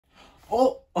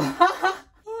Oh!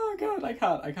 Oh god, I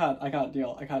can't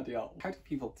deal. How do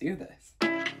people do this?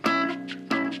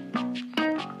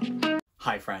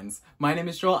 Hi friends, my name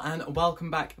is Joel and welcome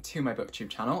back to my booktube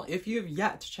channel. If you have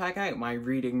yet to check out my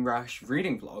Reading Rush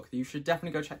reading vlog, you should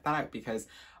definitely go check that out because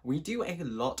we do a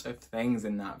lot of things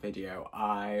in that video.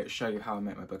 I show you how I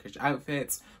make my bookish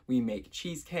outfits, we make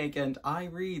cheesecake, and I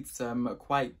read some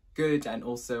quite good and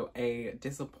also a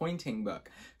disappointing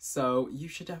book. So you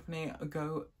should definitely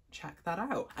go check that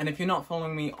out. And if you're not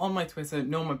following me on my Twitter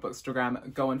nor my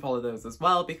Bookstagram, go and follow those as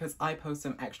well because I post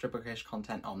some extra bookish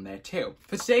content on there too.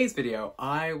 For today's video,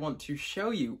 I want to show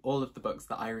you all of the books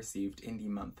that I received in the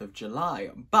month of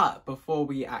July. But before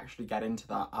we actually get into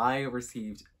that, I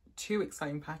received 2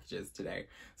 exciting packages today,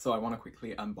 so I want to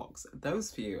quickly unbox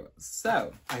those for you.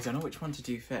 So I don't know which one to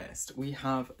do first. We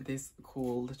have this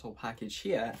cool little package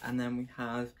here, and then we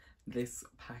have this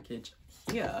package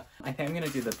here. I think I'm gonna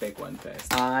do the big one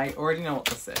first. I already know what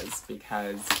this is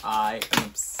because I am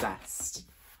obsessed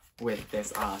with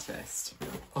this artist.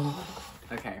 Oh,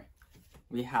 okay.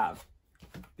 We have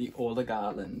the Orla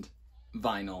Garland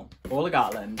vinyl. Orla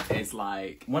Garland is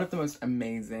like one of the most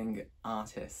amazing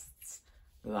artists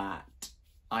that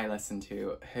I listen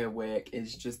to. Her work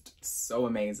is just so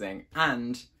amazing,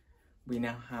 and we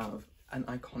now have an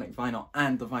iconic vinyl,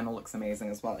 and the vinyl looks amazing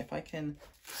as well. If I can,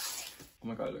 oh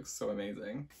my god, it looks so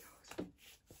amazing.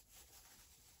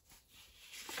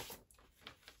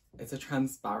 It's a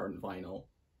transparent vinyl.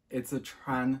 It's a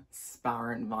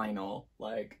transparent vinyl.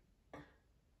 Like,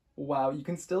 wow, you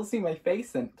can still see my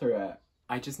face in through it.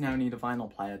 I just now need a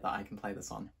vinyl player that I can play this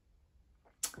on.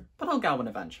 But I'll get one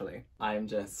eventually. I'm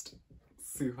just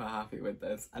super happy with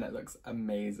this and it looks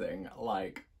amazing.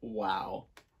 Like, wow.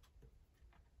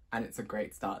 And it's a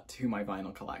great start to my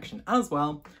vinyl collection as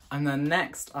well. And then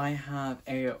next I have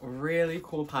a really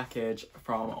cool package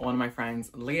from one of my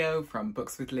friends, Leo, from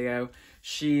Books with Leo.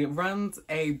 She runs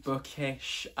a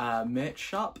bookish merch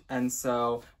shop, and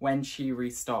so when she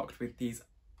restocked with these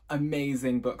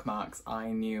amazing bookmarks, I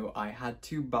knew I had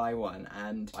to buy one,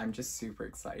 and I'm just super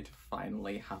excited to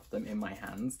finally have them in my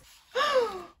hands.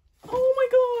 Oh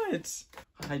my god!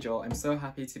 Hi Joel, I'm so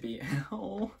happy to be...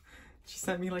 Oh. She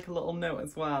sent me like a little note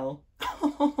as well.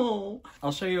 Oh.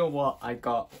 I'll show you what I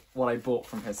bought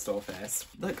from her store first.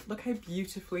 Look how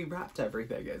beautifully wrapped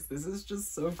everything is. This is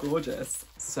just so gorgeous.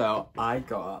 So I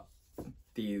got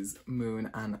these Moon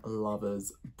and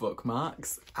Lovers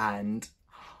bookmarks, and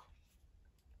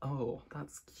oh,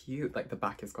 that's cute. Like the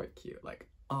back is quite cute. Like,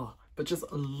 oh, but just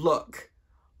look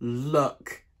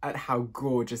at how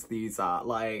gorgeous these are.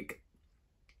 Like,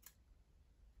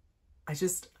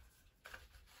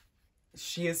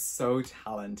 she is so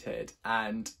talented,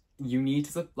 and you need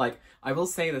to, like, I will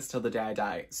say this till the day I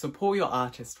die, support your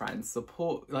artist friends,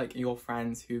 support like your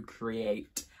friends who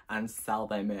create and sell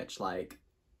their merch. Like,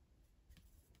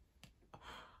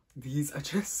 these are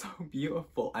just so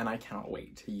beautiful and I cannot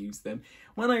wait to use them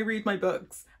when I read my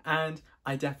books, and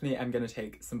I definitely am going to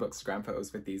take some Bookstagram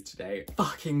photos with these today.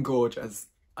 Fucking gorgeous,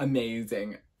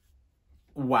 amazing,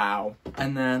 wow.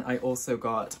 And then I also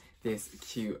got this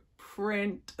cute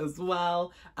print as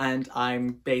well, and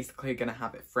I'm basically gonna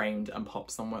have it framed and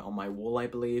pop somewhere on my wall, I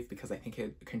believe, because I think it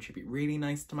would contribute really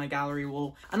nice to my gallery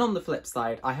wall. And on the flip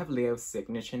side, I have Leo's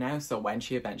signature now, so when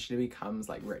she eventually becomes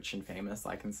like rich and famous,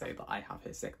 I can say that I have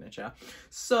her signature.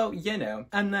 So, you know.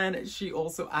 And then she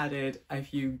also added a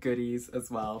few goodies as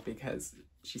well because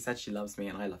she said she loves me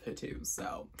and I love her too.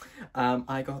 So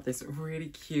I got this really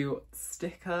cute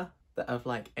sticker of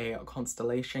like a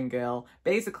constellation girl,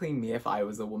 basically me if I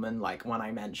was a woman. Like when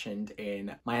I mentioned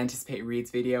in my Anticipate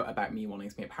Reads video about me wanting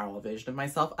to be a parallel version of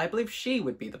myself, I believe she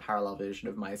would be the parallel version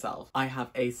of myself. I have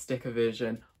a sticker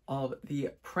version of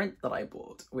the print that I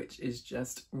bought, which is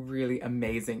just really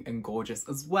amazing and gorgeous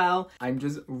as well. I'm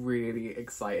just really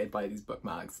excited by these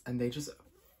bookmarks, and they just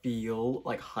feel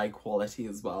like high quality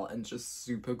as well and just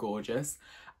super gorgeous.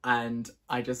 And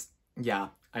I just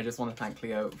want to thank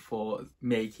Leo for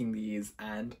making these,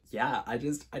 and yeah, I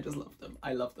just love them.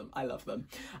 I love them.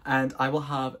 And I will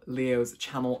have Leo's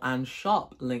channel and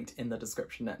shop linked in the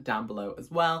description down below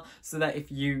as well, so that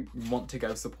if you want to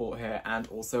go support her and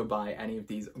also buy any of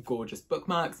these gorgeous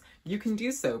bookmarks, you can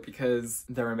do so because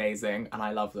they're amazing and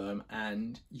I love them,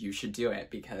 and you should do it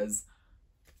because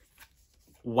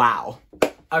wow.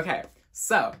 Okay,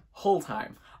 so haul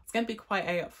time. It's gonna be quite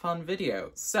a fun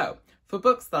video. So For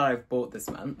books that I've bought this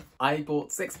month, I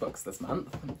bought 6 books this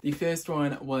month. The first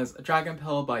one was Dragon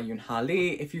Pill by Yoon Ha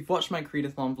Lee. If you've watched my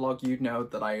Creadathon vlog, you'd know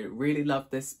that I really love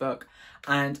this book,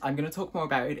 and I'm going to talk more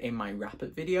about it in my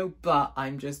wrap-up video, but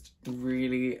I'm just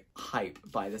really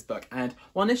hyped by this book. And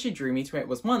one issue drew me to it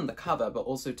was, one, the cover, but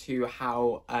also two,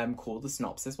 how cool the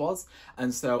synopsis was,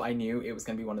 and so I knew it was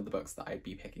going to be one of the books that I'd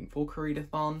be picking for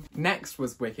Creadathon. Next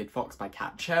was Wicked Fox by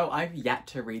Kat Cho. I've yet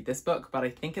to read this book, but I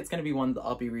think it's going to be one that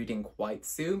I'll be reading quite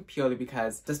soon, purely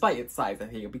because despite its size, I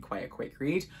think it'll be quite a quick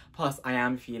read. Plus, I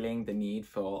am feeling the need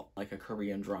for like a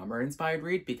Korean drama inspired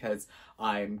read because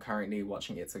I'm currently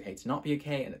watching It's Okay to Not Be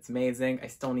Okay and it's amazing. I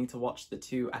still need to watch the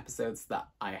 2 episodes that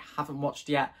I haven't watched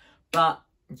yet, but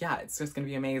yeah, it's just going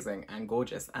to be amazing and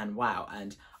gorgeous and wow,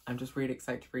 and I'm just really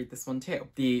excited to read this one too.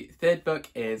 The third book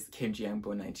is Kim Ji-young,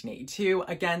 born 1982.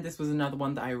 Again, this was another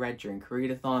one that I read during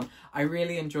Koreadathon. I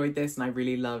really enjoyed this and I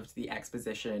really loved the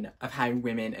exposition of how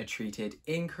women are treated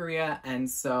in Korea, and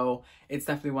so it's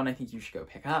definitely one I think you should go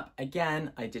pick up.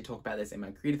 Again, I did talk about this in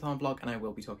my Koreadathon vlog and I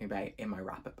will be talking about it in my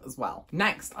wrap-up as well.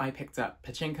 Next, I picked up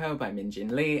Pachinko by Min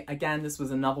Jin Lee. Again, this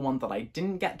was another one that I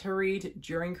didn't get to read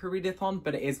during Koreadathon,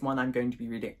 but it is one I'm going to be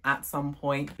reading at some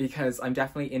point because I'm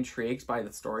definitely intrigued by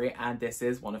the story, and this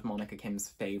is one of Monica Kim's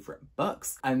favourite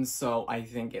books, and so I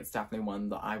think it's definitely one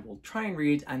that I will try and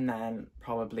read and then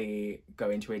probably go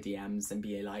into her DMs and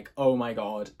be like, oh my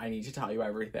god, I need to tell you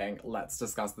everything, let's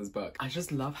discuss this book. I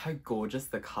just love how gorgeous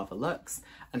the cover looks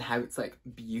and how it's like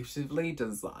beautifully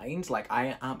designed. Like,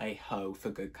 I am a hoe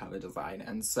for good cover design,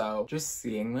 and so just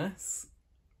seeing this,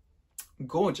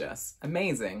 gorgeous,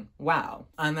 amazing, wow.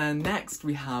 And then next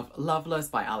we have Loveless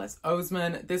by Alice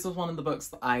Oseman. This was one of the books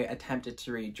that I attempted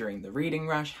to read during the reading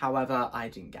rush, however I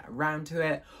didn't get around to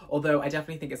it, although I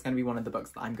definitely think it's going to be one of the books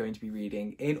that I'm going to be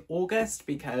reading in August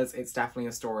because it's definitely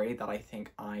a story that I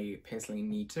think I personally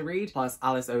need to read. Plus,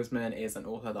 Alice Oseman is an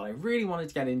author that I really wanted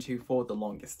to get into for the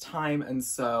longest time, and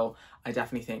so I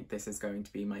definitely think this is going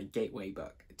to be my gateway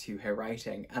book to her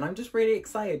writing, and I'm just really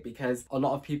excited because a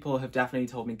lot of people have definitely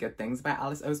told me good things about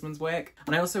Alice Oseman's work,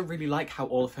 and I also really like how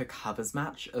all of her covers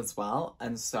match as well,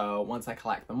 and so once I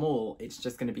collect them all, it's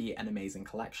just going to be an amazing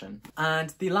collection.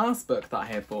 And the last book that I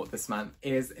have bought this month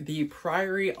is The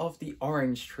Priory of the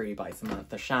Orange Tree by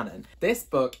Samantha Shannon. This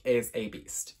book is a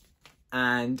beast,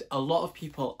 and a lot of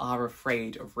people are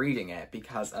afraid of reading it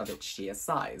because of its sheer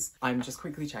size. I'm just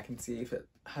quickly checking to see if it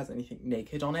has anything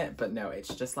naked on it, but no,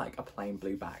 it's just like a plain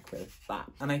blue back with that.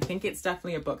 And I think it's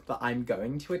definitely a book that I'm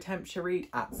going to attempt to read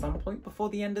at some point before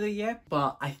the end of the year,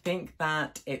 but I think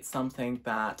that it's something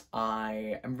that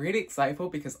I am really excited for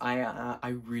because I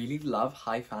really love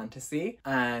high fantasy,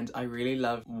 and I really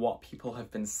love what people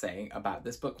have been saying about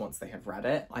this book once they have read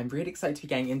it. I'm really excited to be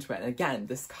getting into it, and again,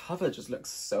 this cover just looks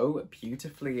so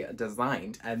beautifully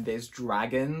designed, and there's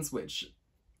dragons, which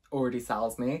already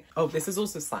sells me. Oh, this is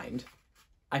also signed.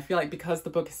 I feel like because the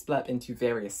book is split into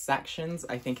various sections,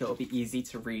 I think it'll be easy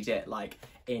to read it like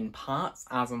in parts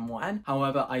as and when.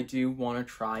 However, I do want to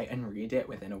try and read it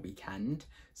within a weekend.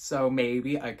 So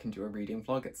maybe I can do a reading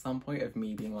vlog at some point of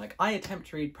me being like, I attempt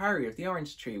to read Priory of the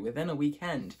Orange Tree within a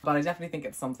weekend. But I definitely think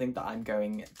it's something that I'm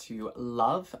going to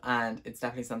love, and it's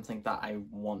definitely something that I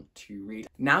want to read.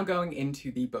 Now going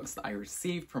into the books that I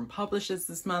received from publishers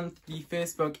this month, the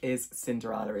first book is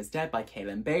Cinderella is Dead by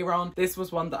Kaylin Bayron. This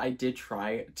was one that I did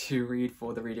try to read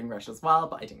for the reading rush as well,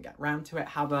 but I didn't get around to it.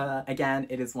 However, again,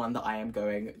 it is one that I am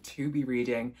going to be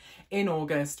reading in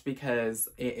August because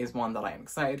it is one that I am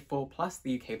excited for, plus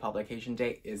the UK publication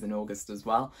date is in August as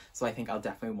well, so I think I'll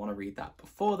definitely want to read that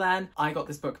before then. I got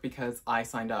this book because I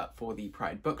signed up for the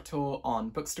Pride book tour on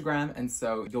Bookstagram, and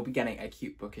so you'll be getting a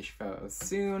cute bookish photo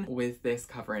soon with this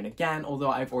cover in again, although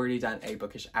I've already done a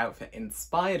bookish outfit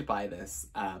inspired by this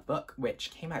book,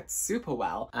 which came out super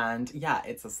well, and yeah,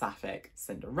 it's a sapphic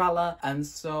Cinderella, and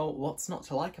so what's not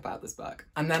to like about this book?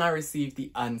 And then I received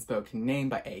The Unspoken Name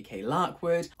by A.K.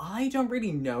 Larkwood. I don't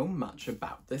really know much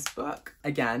about this book.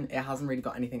 Again, it hasn't really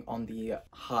got anything on the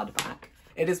hardback.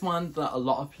 It is one that a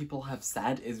lot of people have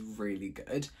said is really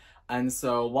good, and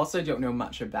so whilst I don't know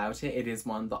much about it, it is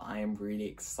one that I am really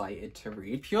excited to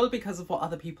read, purely because of what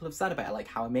other people have said about it, like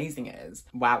how amazing it is.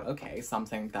 Wow, okay,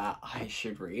 something that I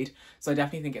should read. So I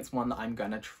definitely think it's one that I'm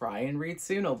gonna try and read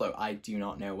soon, although I do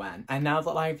not know when. And now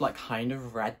that I've like kind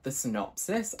of read the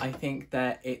synopsis, I think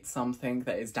that it's something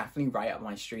that is definitely right up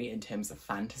my street in terms of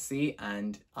fantasy,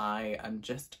 and I am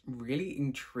just really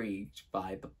intrigued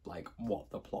by the what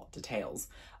the plot details.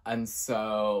 And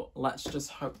so let's just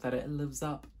hope that it lives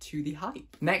up to the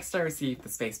hype. Next, I received The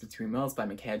Space Between Worlds by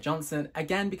Micaiah Johnson,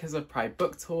 again because of Pride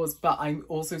Book Tours, but I'm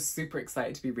also super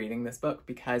excited to be reading this book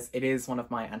because it is one of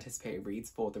my anticipated reads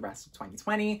for the rest of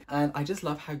 2020. And I just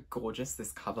love how gorgeous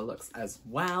this cover looks as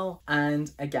well.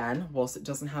 And again, whilst it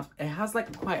doesn't have, it has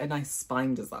like quite a nice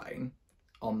spine design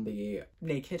on the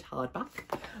naked hardback,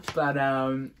 but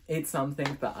it's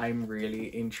something that I'm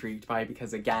really intrigued by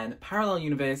because again, parallel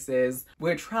universes,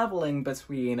 we're traveling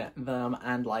between them,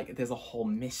 and like there's a whole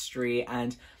mystery,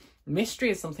 and mystery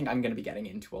is something I'm going to be getting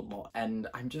into a lot, and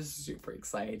I'm just super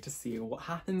excited to see what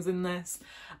happens in this.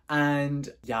 And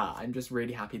yeah, I'm just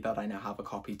really happy that I now have a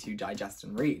copy to digest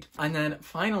and read. And then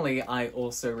finally, I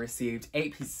also received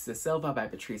 8 Pieces of Silver by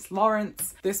Patrice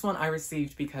Lawrence. This one I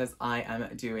received because I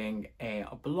am doing a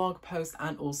blog post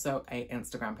and also a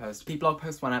Instagram post. The blog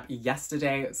post went up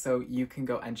yesterday, so you can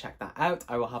go and check that out.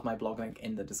 I will have my blog link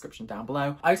in the description down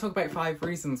below. I talk about 5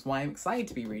 reasons why I'm excited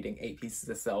to be reading 8 Pieces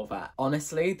of Silver.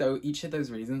 Honestly, though, each of those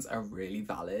reasons are really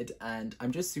valid, and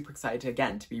I'm just super excited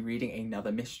again to be reading another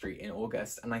mystery in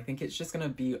August, and I think it's just gonna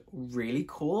be really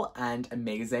cool and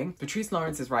amazing. Patrice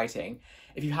Lawrence's writing,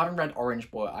 if you haven't read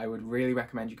Orange Boy, I would really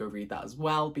recommend you go read that as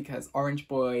well, because Orange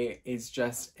Boy is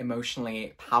just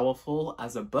emotionally powerful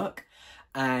as a book.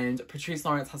 And Patrice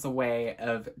Lawrence has a way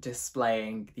of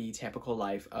displaying the typical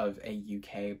life of a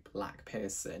UK Black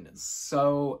person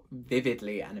so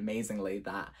vividly and amazingly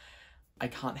that I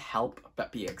can't help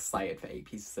but be excited for 8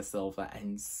 Pieces of Silver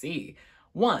and see,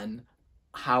 1,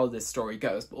 how this story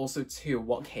goes, but also 2,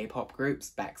 what K-pop groups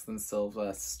Bex and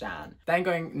Silver stan. Then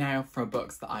going now from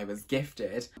books that I was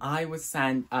gifted, I was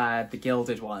sent The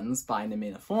Gilded Ones by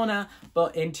Namina Fauna,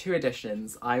 but in 2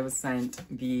 editions. I was sent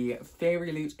the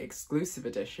Fairy Loot exclusive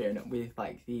edition with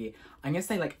like the, I'm gonna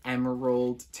say like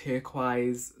emerald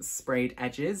turquoise sprayed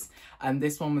edges, and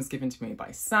this one was given to me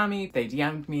by Sammy. They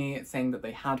DM'd me saying that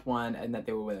they had one and that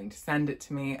they were willing to send it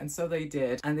to me, and so they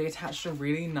did, and they attached a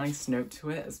really nice note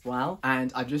to it as well.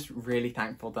 And I'm just really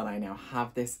thankful that I now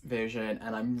have this version,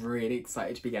 and I'm really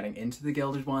excited to be getting into The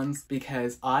Gilded Ones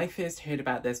because I first heard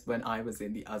about this when I was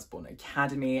in the Usborne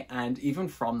Academy, and even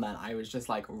from then I was just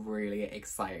like really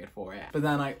excited for it. But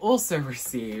then I also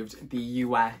received the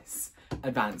US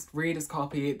advanced reader's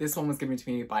copy. This one was given to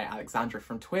me by Alexandra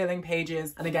from Twirling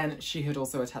Pages, and again she had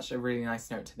also attached a really nice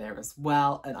note to there as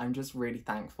well, and I'm just really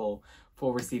thankful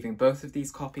for receiving both of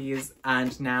these copies,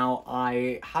 and now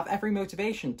I have every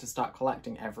motivation to start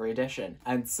collecting every edition.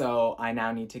 And so I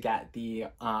now need to get the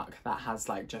arc that has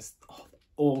like just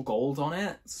all gold on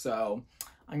it, so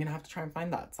I'm gonna have to try and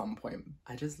find that at some point.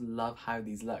 I just love how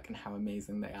these look and how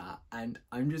amazing they are, and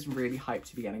I'm just really hyped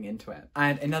to be getting into it.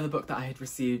 And another book that I had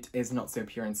received is Not So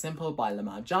Pure and Simple by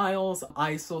Lamar Giles.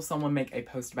 I saw someone make a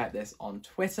post about this on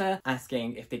Twitter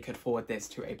asking if they could forward this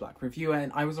to a Black reviewer,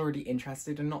 and I was already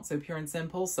interested in Not So Pure and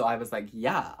Simple, so I was like,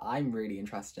 yeah, I'm really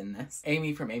interested in this.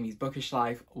 Amy from Amy's Bookish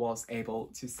Life was able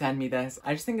to send me this.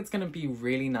 I just think it's gonna be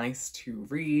really nice to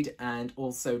read and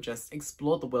also just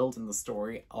explore the world and the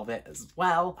story of it as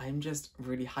well. I'm just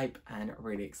really hype and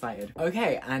really excited.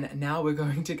 Okay, and now we're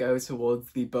going to go towards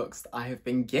the books that I have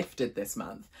been gifted this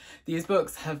month. These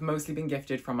books have mostly been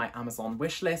gifted from my Amazon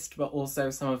wishlist, but also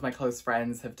some of my close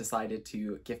friends have decided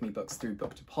to give me books through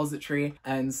Book Depository,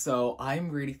 and so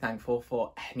I'm really thankful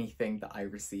for anything that I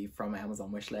receive from my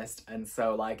Amazon wishlist, and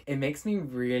so like it makes me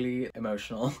really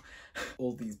emotional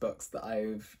all these books that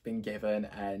I've been given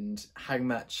and how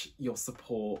much your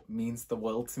support means the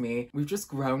world to me. We've just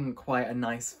grown quite a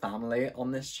nice family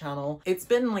on this channel. It's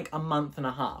been like a month and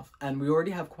a half and we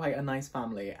already have quite a nice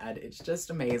family, and it's just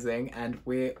amazing, and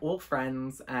we're all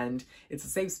friends and it's a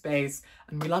safe space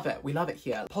and we love it. We love it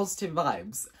here. Positive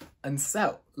vibes. And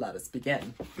so, let us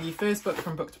begin. The first book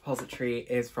from Book Depository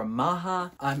is from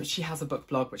Maha. She has a book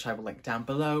blog, which I will link down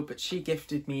below, but she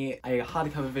gifted me a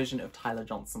hardcover version of Tyler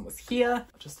Johnson Was Here.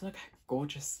 Just look how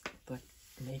gorgeous the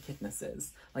nakedness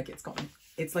is. Like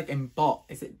it's like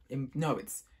embossed.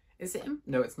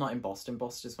 No, it's not embossed.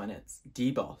 Embossed is when it's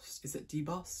debossed. Is it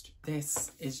debossed?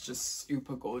 This is just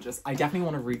super gorgeous. I definitely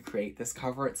want to recreate this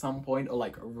cover at some point, or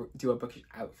like do a bookish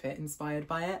outfit inspired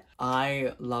by it.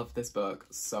 I love this book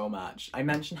so much. I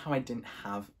mentioned how I didn't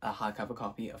have a hardcover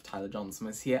copy of Tyler Johnson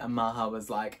Was Here, and Maha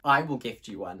was like, I will gift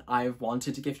you one. I've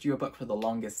wanted to gift you a book for the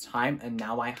longest time, and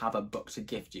now I have a book to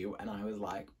gift you. And I was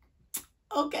like,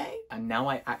 okay. And now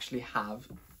I actually have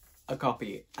a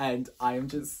copy, and I'm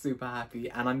just super happy,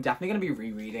 and I'm definitely going to be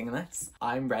rereading this.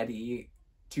 I'm ready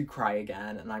to cry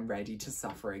again, and I'm ready to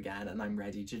suffer again, and I'm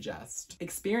ready to just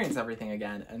experience everything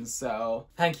again, and so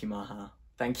thank you, Maha.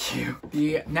 Thank you.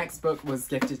 The next book was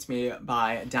gifted to me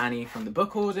by Danny from the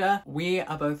book order. We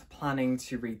are both planning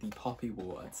to read The Poppy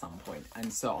War at some point,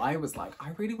 and so I was like,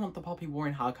 I really want The Poppy War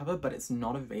in hardcover, but it's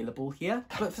not available here.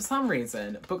 But for some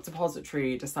reason, Book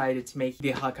Depository decided to make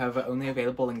the hardcover only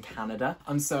available in Canada,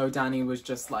 and so Danny was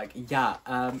just like, yeah,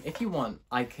 if you want,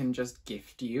 I can just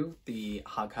gift you the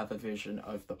hardcover version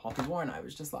of The Poppy War, and I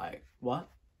was just like, what?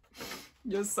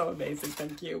 You're so amazing,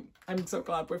 thank you. I'm so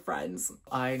glad we're friends.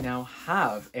 I now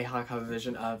have a hardcover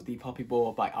version of The Poppy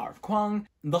War by R.F. Kuang.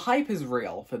 The hype is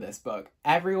real for this book.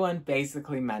 Everyone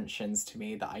basically mentions to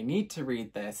me that I need to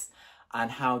read this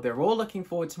and how they're all looking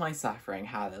forward to my suffering,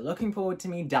 how they're looking forward to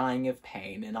me dying of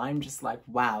pain, and I'm just like,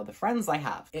 wow, the friends I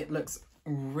have. It looks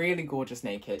really gorgeous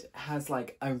naked. It has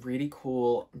like a really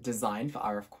cool design for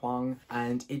R.F. Kuang,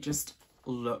 and it just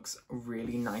looks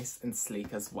really nice and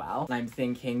sleek as well. And I'm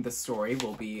thinking the story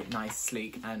will be nice,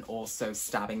 sleek, and also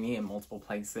stabbing me in multiple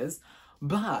places.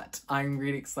 But I'm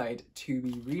really excited to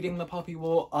be reading The Poppy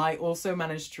War. I also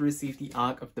managed to receive the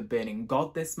Arc of the Burning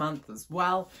God this month as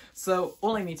well. So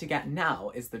all I need to get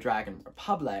now is the Dragon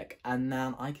Republic, and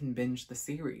then I can binge the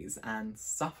series and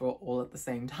suffer all at the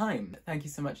same time. Thank you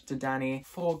so much to Danny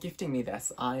for gifting me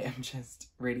this. I am just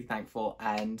really thankful,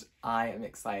 and I am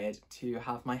excited to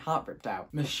have my heart ripped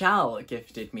out. Michelle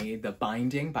gifted me The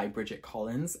Binding by Bridget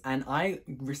Collins, and I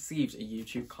received a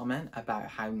YouTube comment about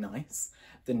how nice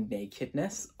the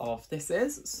nakedness of this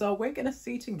is, so we're gonna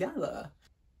see together.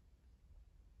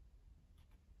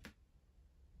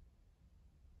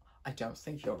 I don't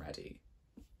think you're ready.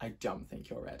 I don't think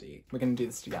you're ready. We're gonna do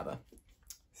this together.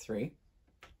 3,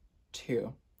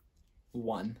 2,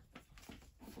 1.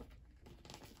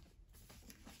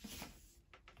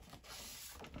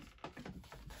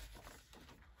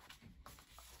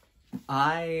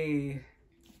 I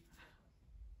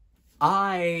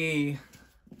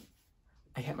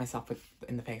hit myself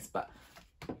in the face, but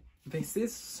this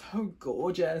is so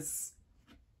gorgeous.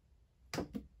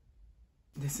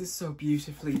 This is so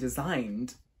beautifully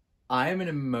designed. I am an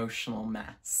emotional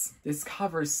mess. This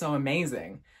cover is so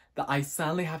amazing that I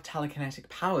suddenly have telekinetic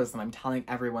powers and I'm telling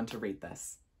everyone to read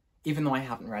this, even though I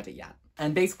haven't read it yet.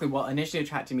 And basically what initially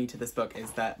attracted me to this book is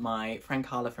that my friend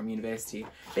Carla from university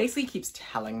basically keeps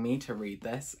telling me to read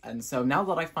this, and so now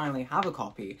that I finally have a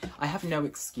copy, I have no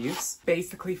excuse.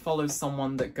 Basically follows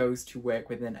someone that goes to work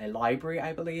within a library,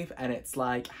 I believe, and it's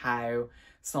like how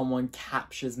someone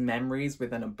captures memories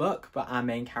within a book, but our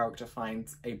main character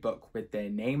finds a book with their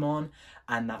name on,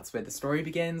 and that's where the story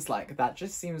begins. Like, that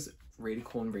just seems really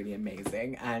cool and really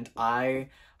amazing, and I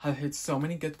have heard so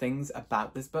many good things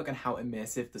about this book and how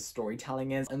immersive the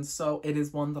storytelling is, and so it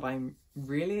is one that I'm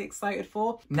really excited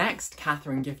for. Next,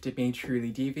 Catherine gifted me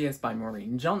Truly Devious by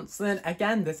Maureen Johnson.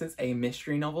 Again, this is a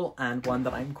mystery novel and one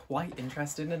that I'm quite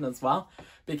interested in as well,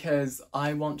 because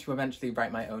I want to eventually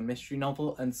write my own mystery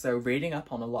novel, and so reading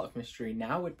up on a lot of mystery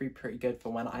now would be pretty good for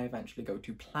when I eventually go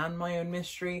to plan my own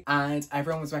mystery. And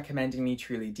everyone was recommending me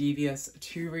Truly Devious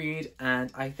to read,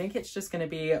 and I think it's just going to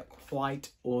be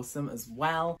quite awesome as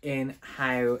well in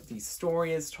how the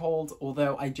story is told,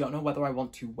 although I don't know whether I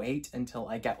want to wait until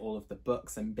I get all of the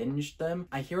books and binge them.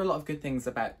 I hear a lot of good things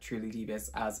about Truly Devious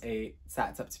as a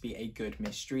sets up to be a good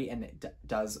mystery, and it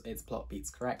does its plot beats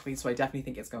correctly, so I definitely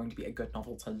think it's going to be a good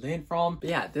novel to learn from. But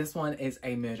yeah, this one is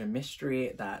a murder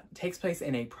mystery that takes place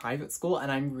in a private school,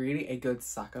 and I'm really a good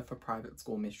sucker for private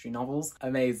school mystery novels.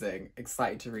 Amazing.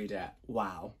 Excited to read it.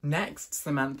 Wow. Next,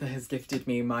 Samantha has gifted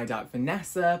me My Dark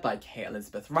Vanessa by Kate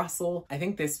Elizabeth Russell. I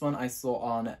think this one I saw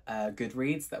on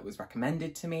Goodreads that was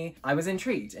recommended to me. I was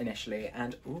intrigued initially,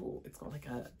 and ooh, it's got like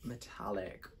a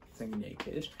metallic thing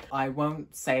naked. I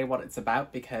won't say what it's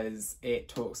about because it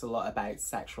talks a lot about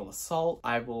sexual assault.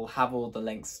 I will have all the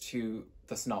links to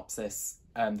the synopsis,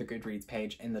 the Goodreads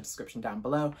page in the description down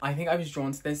below. I think I was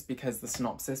drawn to this because the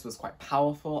synopsis was quite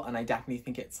powerful, and I definitely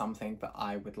think it's something that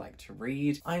I would like to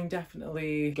read. I'm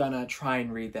definitely gonna try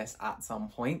and read this at some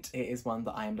point. It is one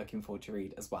that I am looking forward to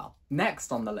read as well.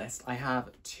 Next on the list, I have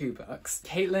 2 books.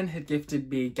 Caitlin had gifted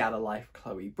me Get a Life,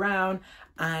 Chloe Brown,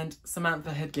 and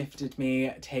Samantha had gifted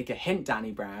me Take a Hint,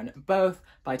 Danny Brown, both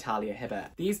by Talia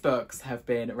Hibbert. These books have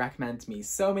been recommended to me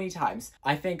so many times.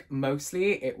 I think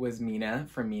mostly it was Mina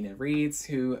from Mina Reads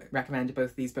who recommended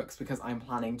both these books because I'm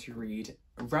planning to read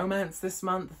romance this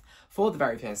month for the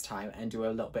very first time and do a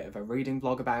little bit of a reading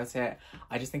vlog about it.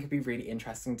 I just think it'd be really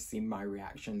interesting to see my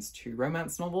reactions to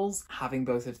romance novels. Having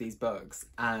both of these books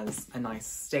as a nice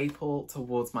staple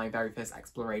towards my very first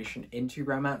exploration into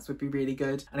romance would be really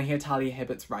good. And I hear Talia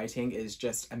Hibbert's writing is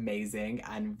just amazing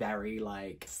and very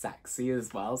like sexy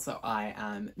as well, so I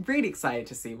am really excited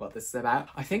to see what this is about.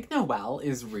 I think Noelle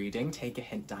is reading Take a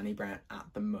Hint, Dani Brown at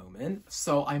the moment,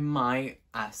 so I might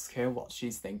ask her what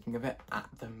she's thinking of it at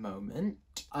the moment.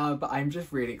 But I'm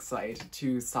just really excited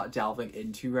to start delving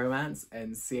into romance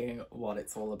and seeing what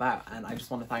it's all about. And I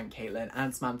just want to thank Caitlin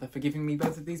and Samantha for giving me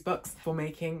both of these books, for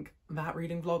making that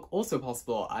reading vlog also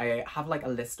possible. I have like a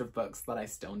list of books that I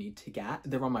still need to get.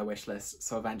 They're on my wish list,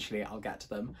 so eventually I'll get to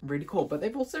them. Really cool. But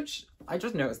they've also, I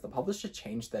just noticed the publisher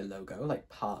changed their logo like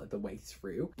part of the way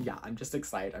through. Yeah, I'm just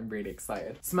excited. I'm really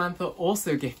excited. Samantha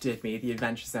also gifted me the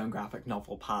Adventure Zone graphic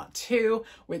novel part 2,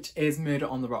 which is Murder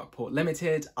on the Rockport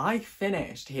Limited. I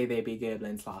finished Here They Be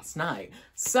Goblins last night.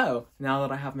 So now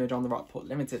that I have Murder on the Rockport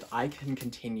Limited, I can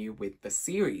continue with the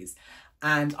series.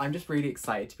 And I'm just really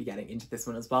excited to be getting into this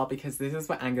one as well, because this is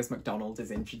where Angus MacDonald is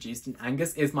introduced, and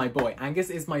Angus is my boy. Angus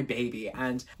is my baby,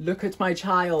 and look at my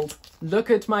child.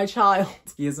 Look at my child.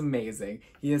 He is amazing.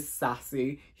 He is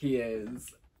sassy. He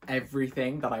is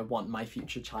everything that I want my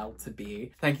future child to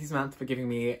be. Thank you, Samantha, for giving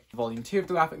me volume 2 of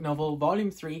the graphic novel.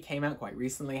 Volume 3 came out quite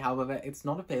recently, however, it's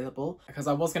not available because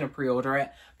I was going to pre-order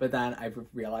it, but then I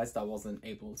realised I wasn't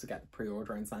able to get the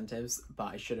pre-order incentives,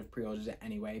 but I should have pre-ordered it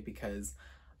anyway because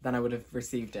then I would have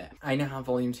received it. I now have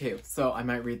volume 2, so I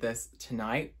might read this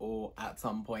tonight or at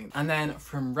some point. And then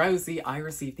from Rosie, I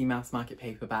received the mass market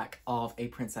paperback of A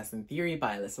Princess in Theory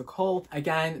by Alyssa Cole.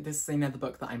 Again, this is another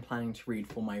book that I'm planning to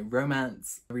read for my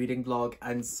romance reading vlog,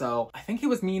 and so I think it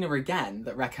was Mina again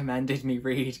that recommended me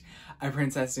read A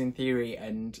Princess in Theory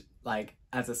and like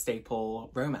as a staple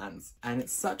romance, and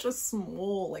it's such a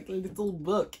small like little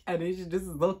book and it's just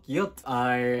so cute.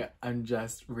 I am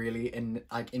just really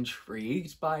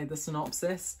intrigued by the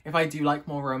synopsis. If I do like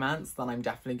more romance, then I'm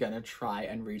definitely gonna try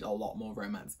and read a lot more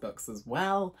romance books as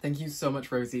well. Thank you so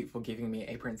much, Rosie, for giving me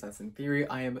A Princess in Theory.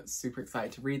 I am super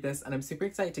excited to read this, and I'm super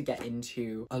excited to get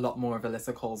into a lot more of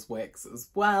Alyssa Cole's works as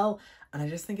well, and I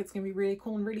just think it's gonna be really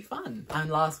cool and really fun. And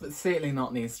last but certainly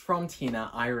not least, from Tina,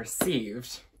 I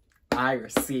received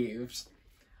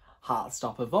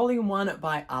Heartstopper Volume 1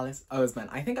 by Alice Oseman.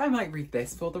 I think I might read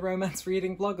this for the romance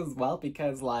reading vlog as well,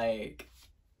 because like,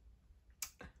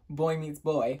 boy meets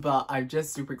boy. But I'm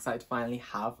just super excited to finally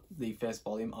have the first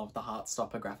volume of the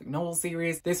Heartstopper graphic novel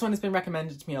series. This one has been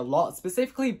recommended to me a lot,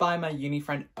 specifically by my uni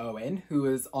friend Owen, who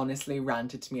has honestly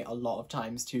ranted to me a lot of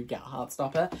times to get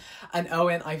Heartstopper. And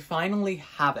Owen, I finally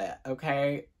have it,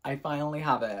 okay? I finally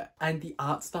have it, and the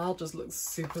art style just looks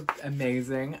super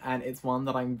amazing, and it's one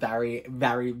that I'm very,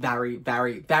 very, very,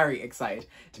 very, very excited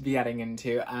to be getting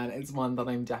into, and it's one that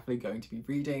I'm definitely going to be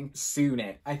reading soon.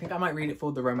 I think I might read it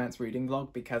for the romance reading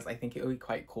vlog, because I think it would be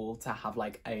quite cool to have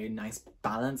like a nice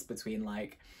balance between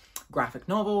like graphic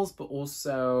novels but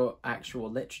also actual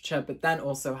literature, but then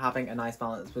also having a nice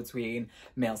balance between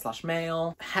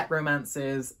male/male, het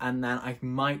romances, and then I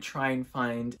might try and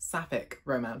find sapphic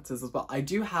romances as well. I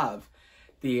do have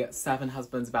the 7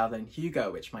 Husbands of Evelyn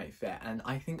Hugo, which might fit, and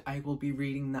I think I will be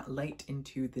reading that late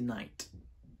into the night.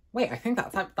 Wait, I think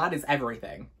that is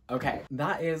everything. Okay,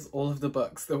 that is all of the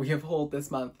books that we have hauled this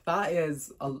month. That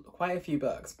is quite a few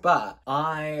books, but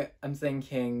I am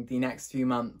thinking the next few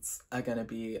months are gonna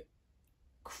be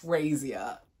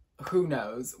crazier. Who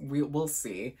knows? We'll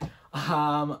see.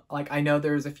 Like, I know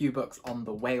there's a few books on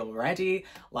the way already.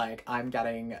 Like,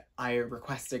 I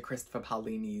requested Christopher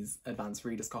Paolini's advanced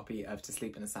reader's copy of To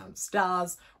Sleep in a Sound of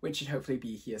Stars, which should hopefully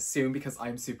be here soon, because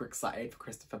I'm super excited for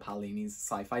Christopher Paolini's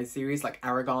sci-fi series. Like,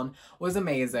 Aragon was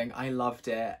amazing. I loved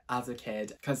it as a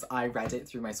kid because I read it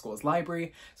through my school's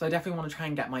library. So I definitely want to try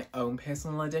and get my own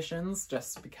personal editions,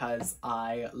 just because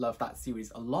I love that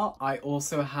series a lot. I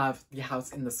also have The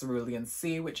House in the Cerulean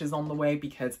Sea, which is on the way,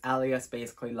 because Elias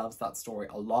basically loves that story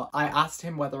a lot. I asked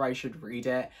him whether I should read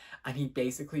it, and he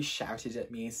basically shouted at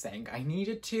me saying I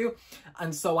needed to,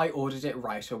 and so I ordered it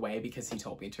right away because he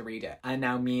told me to read it. And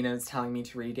now Mina's telling me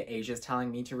to read it, Asia's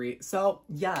telling me to read. So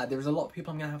yeah, there's a lot of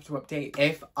people I'm gonna have to update.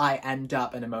 If I end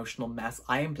up an emotional mess,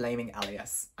 I am blaming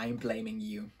Elias. I am blaming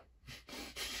you.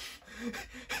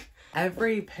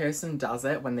 Every person does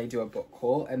it when they do a book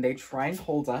haul, and they try and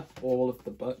hold up all of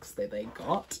the books that they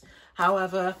got.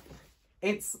 However,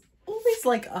 it's always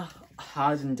like a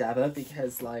hard endeavor,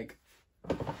 because like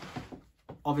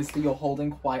obviously you're holding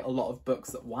quite a lot of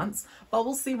books at once, but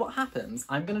we'll see what happens.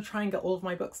 I'm gonna try and get all of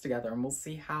my books together and we'll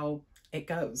see how it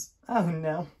goes. Oh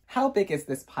no. How big is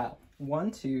this pile?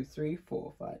 1, 2, 3,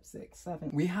 4, 5, 6, 7.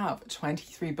 We have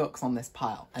 23 books on this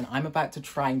pile and I'm about to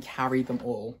try and carry them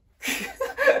all.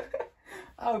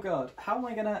 Oh god, how am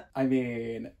I gonna... I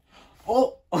mean...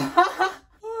 Oh!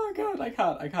 Oh god, I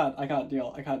can't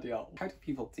deal. How do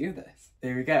people do this?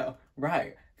 There we go.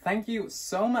 Right. Thank you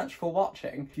so much for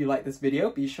watching. If you like this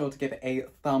video, be sure to give it a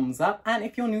thumbs up. And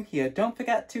if you're new here, don't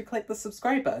forget to click the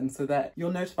subscribe button so that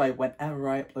you're notified whenever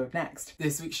I upload next.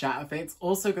 This week's shout out fates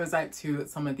also goes out to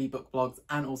some of the book blogs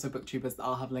and also booktubers that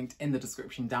I'll have linked in the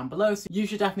description down below. So you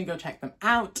should definitely go check them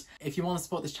out. If you want to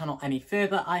support this channel any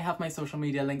further, I have my social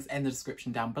media links in the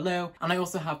description down below. And I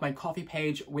also have my Ko-fi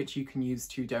page, which you can use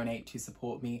to donate to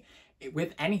support me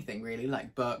with anything really,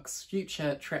 like books,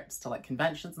 future trips to like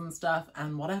conventions and stuff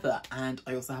and whatever. And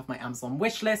I also have my Amazon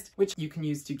wishlist, which you can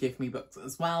use to give me books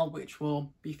as well, which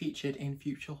will be featured in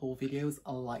future haul videos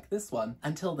like this one.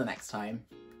 Until the next time,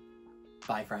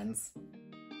 bye friends.